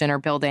I mentioned, are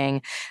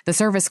building the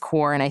service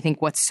core. And I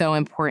think what's so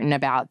important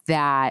about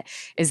that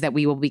is that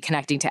we will be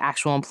connecting to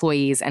actual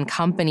employees and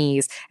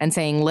companies and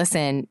saying,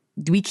 listen,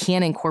 we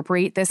can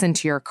incorporate this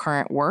into your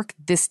current work.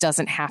 This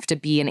doesn't have to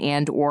be an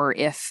and or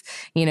if,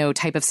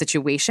 type of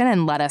situation,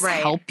 and let us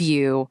help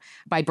you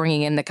by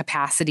bringing in the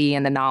capacity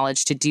and the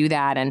knowledge to do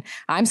that. And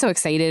I'm so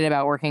excited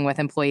about working with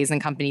employees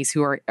and companies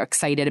who are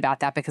excited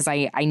about that, because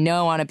I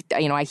know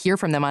I hear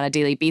from them on a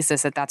daily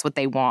basis that that's what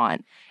they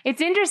want.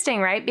 It's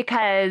interesting, right?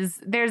 Because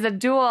there's a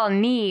dual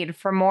need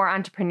for more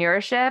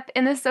entrepreneurship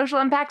in the social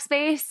impact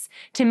space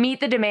to meet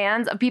the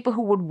demands of people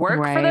who would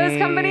work for those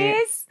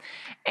companies.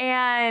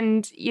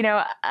 And,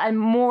 a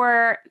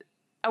more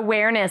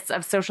awareness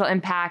of social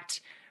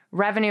impact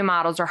revenue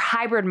models or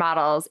hybrid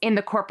models in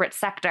the corporate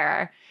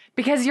sector.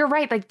 Because you're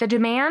right, like the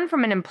demand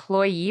from an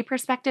employee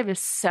perspective is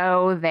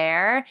so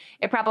there.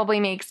 It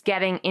probably makes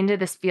getting into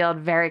this field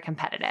very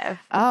competitive.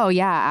 Oh,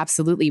 yeah,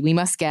 absolutely. We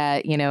must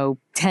get,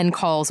 10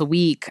 calls a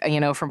week,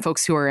 from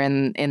folks who are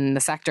in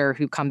the sector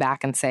who come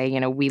back and say,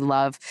 we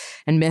love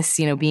and miss,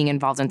 being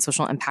involved in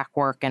social impact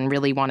work and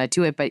really want to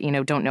do it, but,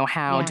 don't know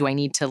how. Yeah. Do I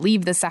need to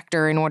leave the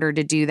sector in order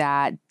to do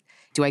that?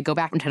 Do I go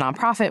back into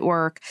nonprofit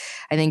work?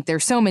 I think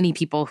there's so many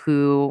people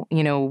who,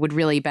 would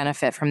really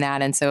benefit from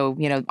that. And so,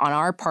 on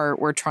our part,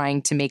 we're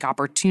trying to make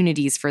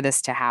opportunities for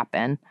this to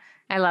happen.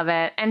 I love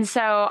it. And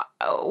so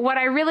what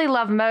I really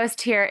love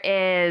most here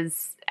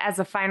is, as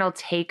a final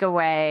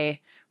takeaway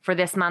for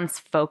this month's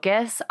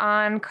focus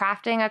on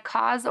crafting a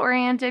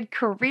cause-oriented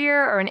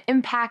career or an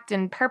impact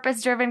and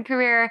purpose-driven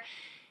career,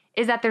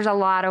 is that there's a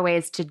lot of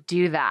ways to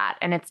do that.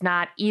 And it's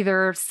not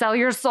either sell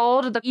your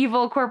soul to the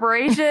evil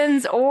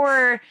corporations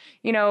or,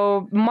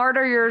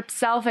 martyr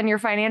yourself and your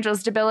financial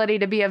stability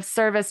to be of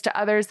service to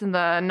others in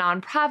the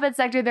nonprofit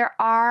sector. There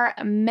are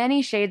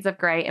many shades of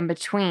gray in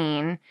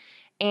between.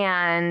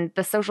 And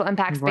the social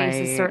impact space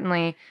is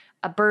certainly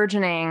a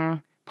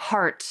burgeoning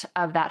part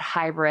of that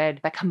hybrid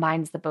that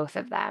combines the both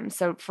of them.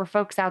 So for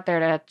folks out there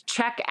to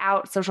check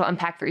out Social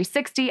Impact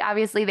 360,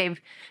 obviously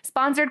they've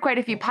sponsored quite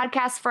a few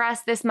podcasts for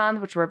us this month,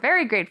 which we're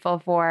very grateful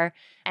for.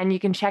 And you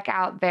can check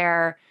out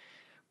their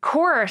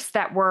course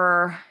that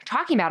we're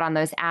talking about on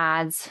those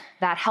ads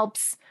that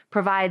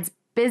provides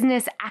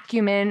business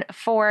acumen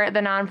for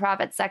the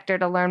nonprofit sector.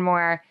 To learn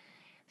more,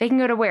 they can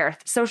go to where?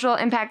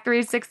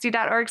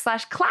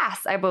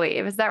 socialimpact360.org/class, I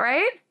believe. Is that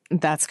right?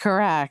 That's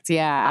correct.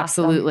 Yeah, awesome.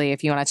 Absolutely.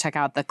 If you want to check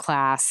out the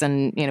class,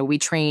 and, we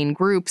train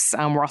groups,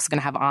 we're also going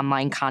to have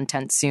online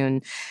content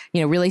soon,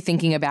 really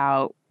thinking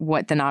about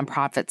what the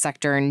nonprofit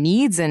sector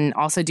needs and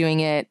also doing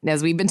it,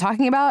 as we've been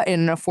talking about,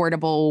 in an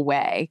affordable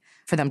way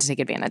for them to take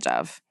advantage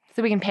of.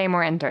 So we can pay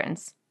more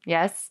interns.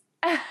 Yes.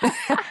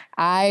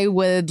 I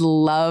would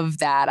love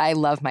that. I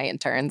love my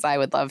interns. I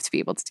would love to be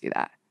able to do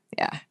that.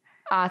 Yeah.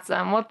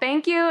 Awesome. Well,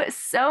 thank you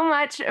so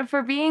much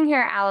for being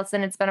here,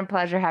 Allison. It's been a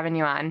pleasure having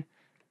you on.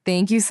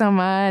 Thank you so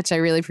much. I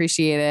really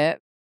appreciate it.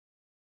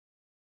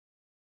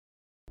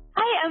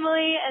 Hi,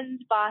 Emily and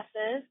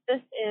bosses.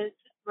 This is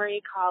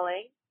Marie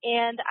calling,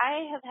 and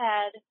I have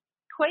had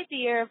quite the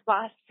year of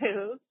boss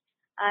moves.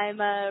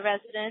 I'm a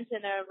resident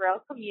in a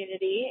rural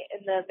community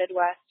in the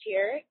Midwest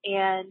here,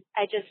 and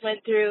I just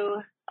went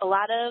through a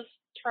lot of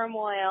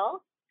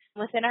turmoil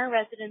within our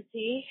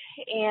residency.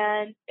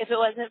 And if it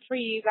wasn't for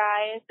you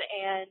guys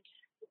and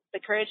the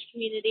Courage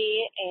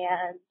community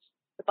and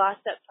the Boss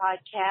Up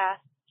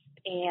podcast,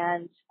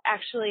 and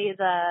actually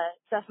the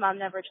Stuff Mom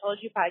Never Told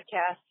You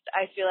podcast,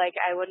 I feel like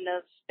I wouldn't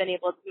have been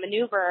able to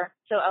maneuver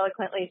so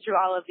eloquently through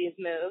all of these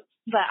moves.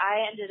 But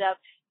I ended up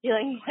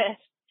dealing with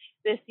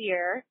this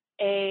year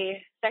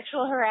a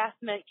sexual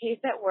harassment case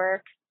at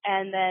work,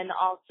 and then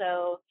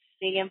also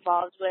being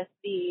involved with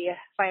the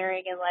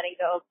firing and letting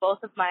go of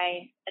both of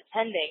my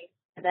attendings,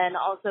 and then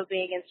also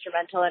being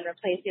instrumental in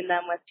replacing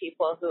them with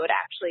people who would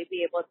actually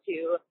be able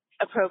to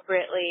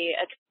appropriately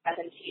address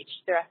and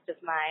teach the rest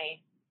of my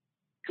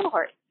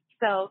cohort.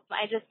 So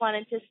I just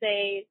wanted to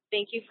say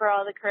thank you for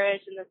all the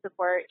courage and the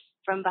support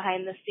from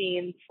behind the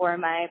scenes for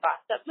my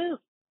bossed up move.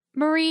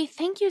 Marie,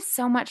 thank you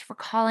so much for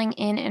calling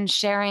in and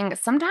sharing.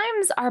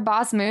 Sometimes our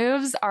boss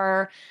moves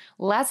are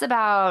less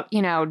about,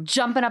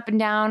 jumping up and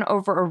down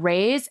over a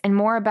raise and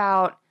more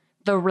about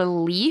the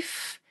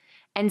relief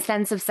and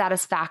sense of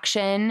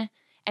satisfaction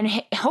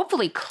and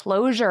hopefully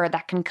closure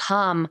that can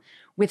come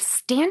with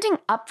standing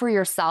up for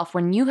yourself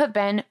when you have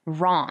been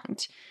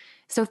wronged.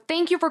 So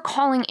thank you for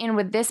calling in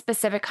with this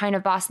specific kind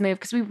of boss move,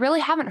 because we really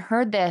haven't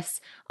heard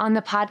this on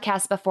the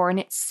podcast before.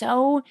 And it's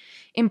so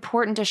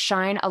important to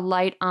shine a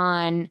light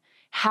on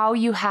how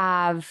you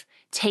have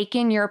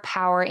taken your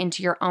power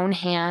into your own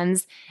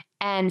hands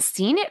and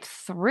seen it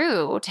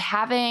through to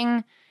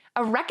having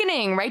a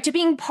reckoning, right? To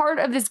being part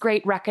of this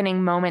great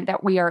reckoning moment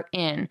that we are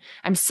in.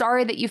 I'm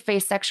sorry that you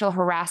face sexual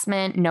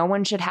harassment. No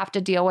one should have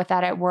to deal with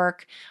that at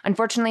work.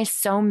 Unfortunately,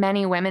 so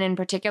many women in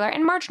particular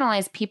and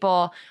marginalized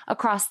people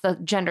across the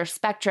gender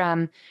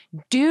spectrum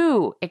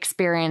do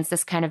experience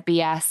this kind of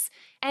BS,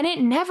 and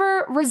it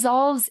never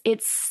resolves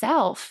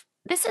itself.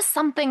 This is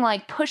something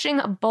like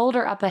pushing a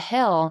boulder up a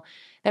hill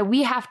that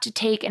we have to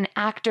take an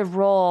active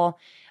role,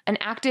 an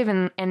active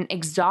and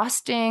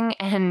exhausting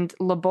and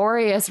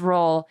laborious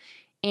role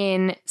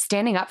in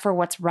standing up for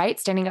what's right,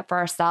 standing up for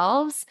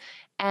ourselves,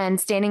 and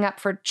standing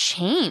up for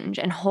change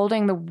and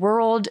holding the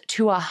world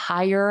to a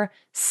higher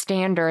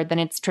standard than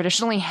it's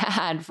traditionally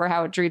had for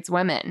how it treats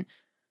women.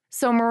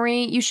 So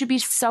Marie, you should be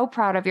so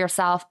proud of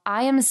yourself.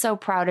 I am so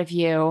proud of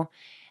you.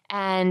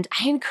 And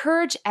I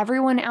encourage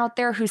everyone out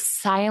there who's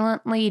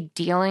silently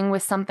dealing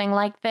with something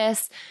like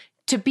this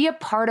to be a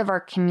part of our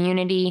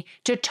community,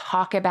 to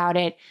talk about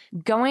it.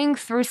 Going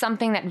through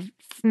something that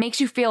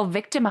makes you feel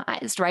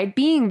victimized, right?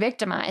 Being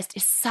victimized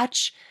is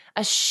such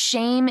a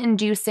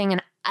shame-inducing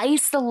and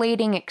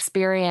isolating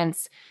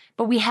experience.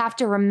 But we have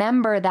to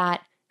remember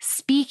that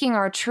speaking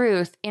our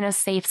truth in a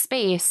safe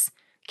space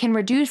can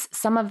reduce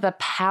some of the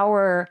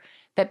power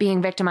that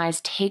being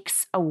victimized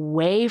takes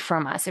away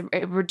from us.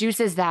 It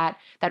reduces that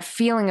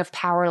feeling of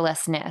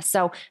powerlessness.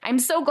 So I'm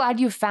so glad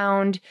you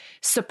found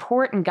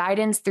support and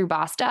guidance through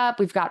Bossed Up.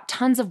 We've got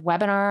tons of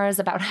webinars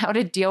about how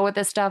to deal with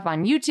this stuff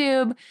on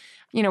YouTube.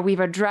 You know, we've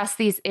addressed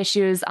these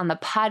issues on the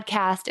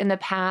podcast in the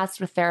past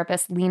with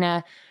therapist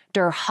Lena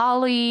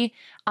Durhali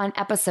on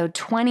episode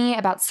 20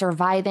 about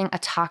surviving a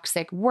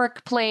toxic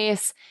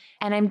workplace.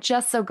 And I'm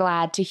just so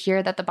glad to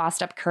hear that the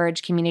Bossed Up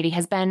Courage community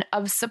has been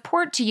of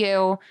support to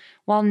you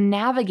while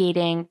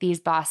navigating these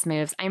boss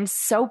moves. I'm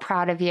so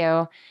proud of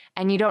you.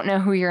 And you don't know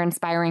who you're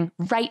inspiring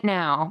right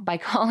now by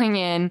calling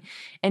in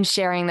and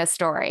sharing this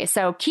story.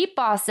 So keep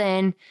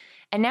bossing.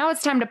 And now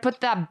it's time to put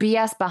that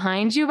BS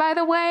behind you, by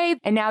the way.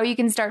 And now you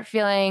can start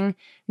feeling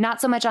not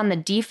so much on the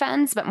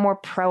defense, but more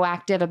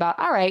proactive about,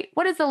 all right,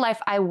 what is the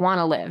life I want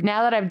to live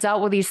now that I've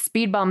dealt with these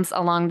speed bumps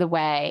along the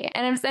way?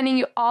 And I'm sending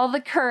you all the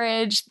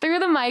courage through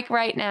the mic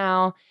right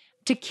now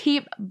to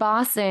keep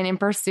bossing in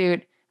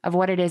pursuit of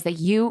what it is that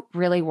you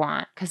really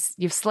want, because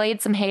you've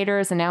slayed some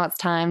haters and now it's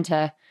time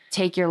to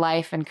take your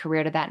life and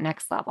career to that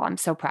next level. I'm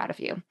so proud of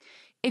you.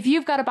 If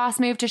you've got a boss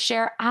move to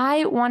share,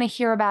 I want to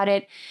hear about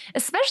it,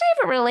 especially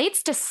if it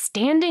relates to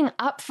standing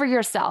up for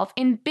yourself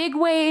in big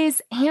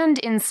ways and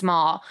in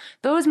small.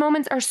 Those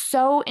moments are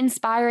so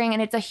inspiring,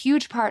 and it's a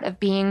huge part of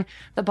being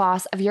the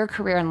boss of your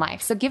career and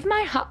life. So give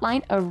my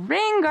hotline a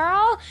ring,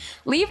 girl.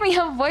 Leave me a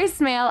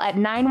voicemail at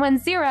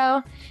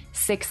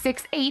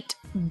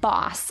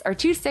 910-668-BOSS or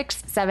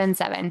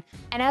 2677.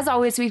 And as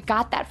always, we've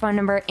got that phone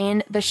number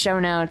in the show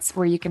notes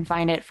where you can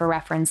find it for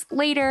reference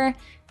later.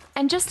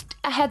 And just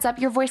a heads up,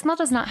 your voicemail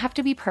does not have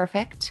to be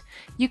perfect.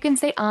 You can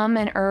say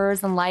and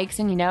ers and likes,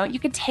 and you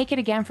can take it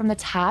again from the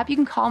top. You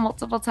can call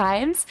multiple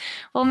times.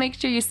 We'll make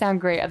sure you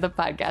sound great on the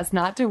podcast.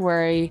 Not to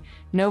worry.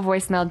 No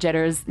voicemail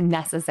jitters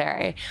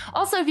necessary.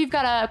 Also, if you've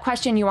got a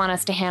question you want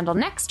us to handle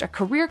next, a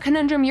career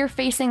conundrum you're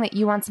facing that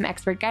you want some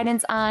expert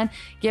guidance on,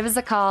 give us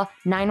a call,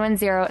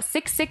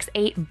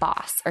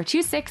 910-668-BOSS or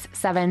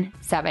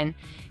 2677.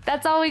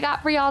 That's all we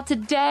got for y'all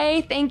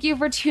today. Thank you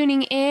for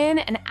tuning in.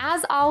 And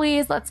as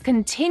always, let's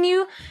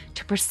continue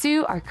to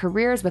pursue our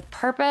careers with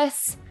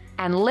purpose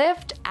and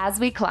lift as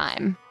we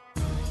climb.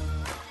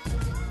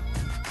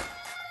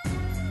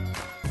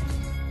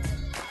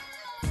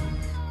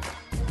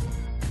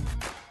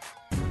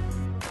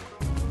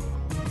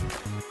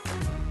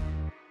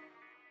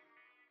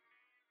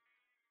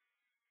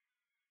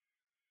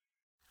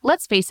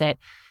 Let's face it,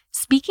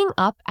 speaking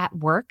up at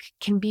work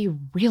can be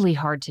really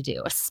hard to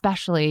do,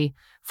 especially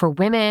for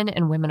women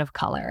and women of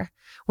color.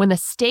 When the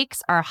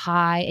stakes are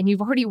high and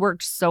you've already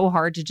worked so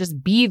hard to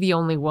just be the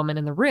only woman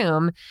in the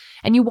room,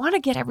 and you want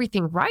to get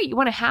everything right, you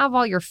want to have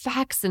all your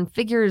facts and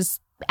figures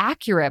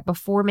accurate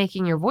before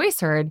making your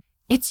voice heard,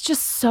 it's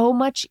just so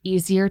much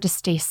easier to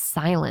stay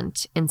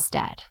silent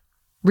instead.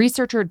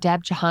 Researcher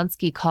Deb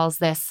Jahansky calls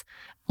this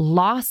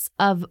loss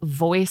of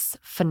voice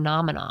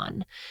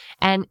phenomenon.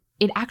 And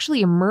it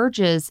actually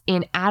emerges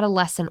in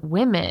adolescent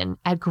women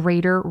at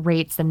greater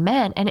rates than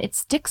men, and it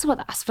sticks with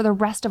us for the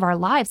rest of our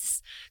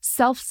lives.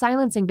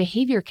 Self-silencing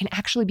behavior can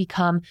actually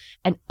become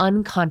an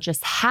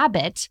unconscious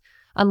habit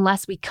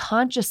unless we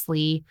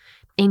consciously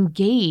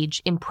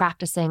engage in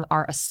practicing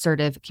our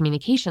assertive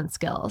communication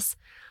skills.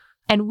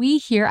 And we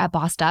here at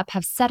Bossed Up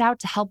have set out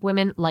to help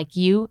women like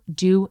you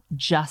do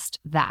just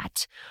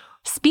that.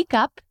 Speak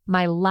Up,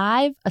 my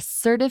live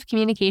assertive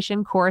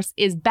communication course,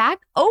 is back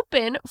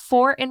open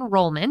for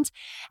enrollment,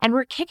 and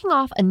we're kicking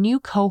off a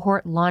new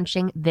cohort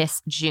launching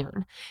this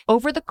June.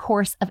 Over the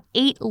course of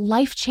 8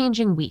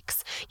 life-changing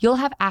weeks, you'll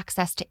have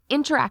access to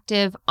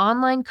interactive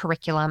online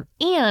curriculum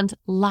and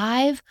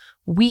live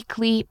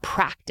weekly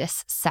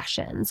practice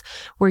sessions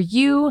where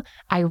you,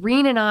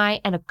 Irene, and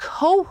I, and a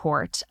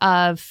cohort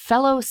of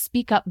fellow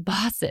Speak Up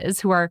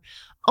bosses who are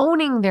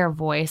owning their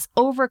voice,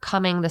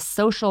 overcoming the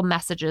social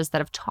messages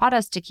that have taught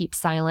us to keep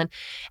silent,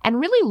 and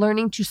really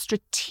learning to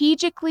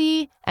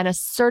strategically and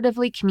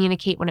assertively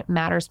communicate when it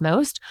matters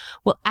most,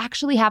 we'll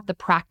actually have the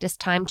practice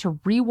time to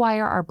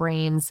rewire our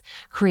brains,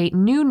 create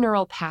new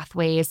neural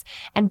pathways,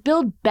 and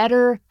build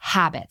better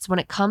habits when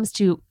it comes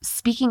to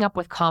speaking up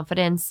with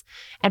confidence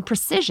and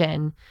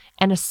precision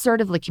and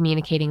assertively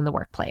communicating in the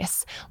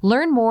workplace.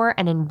 Learn more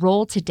and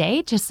enroll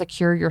today to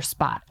secure your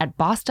spot at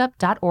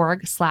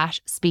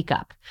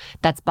bossedup.org/speakup.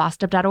 That's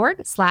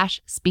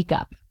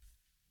bossedup.org/speakup.